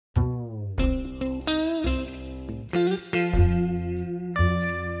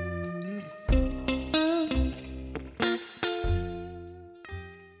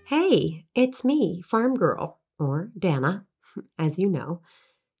Hey, it's me, Farm Girl, or Dana, as you know,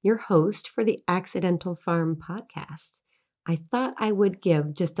 your host for the Accidental Farm podcast. I thought I would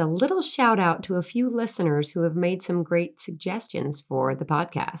give just a little shout out to a few listeners who have made some great suggestions for the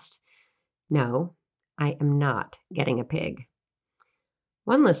podcast. No, I am not getting a pig.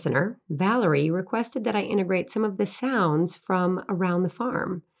 One listener, Valerie, requested that I integrate some of the sounds from around the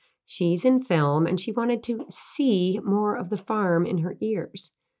farm. She's in film and she wanted to see more of the farm in her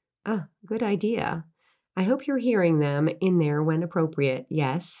ears. Ah, good idea. I hope you're hearing them in there when appropriate.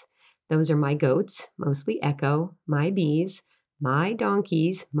 Yes, those are my goats, mostly Echo, my bees, my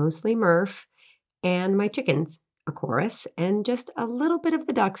donkeys, mostly Murph, and my chickens, a chorus, and just a little bit of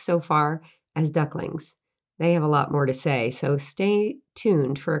the ducks so far as ducklings. They have a lot more to say, so stay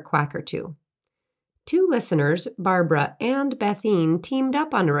tuned for a quack or two. Two listeners, Barbara and Bethine, teamed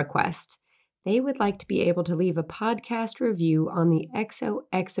up on a request. They would like to be able to leave a podcast review on the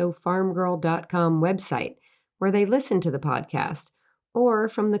xoxofarmgirl.com website where they listen to the podcast, or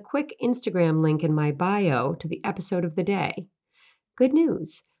from the quick Instagram link in my bio to the episode of the day. Good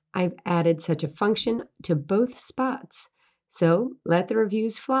news, I've added such a function to both spots. So let the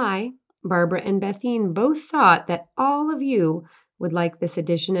reviews fly. Barbara and Bethine both thought that all of you would like this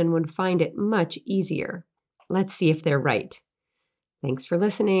edition and would find it much easier. Let's see if they're right. Thanks for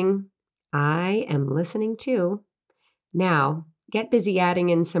listening. I am listening too. Now, get busy adding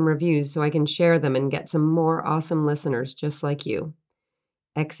in some reviews so I can share them and get some more awesome listeners just like you.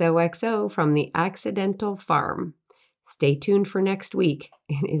 XOXO from the Accidental Farm. Stay tuned for next week.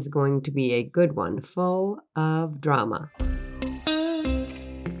 It is going to be a good one, full of drama.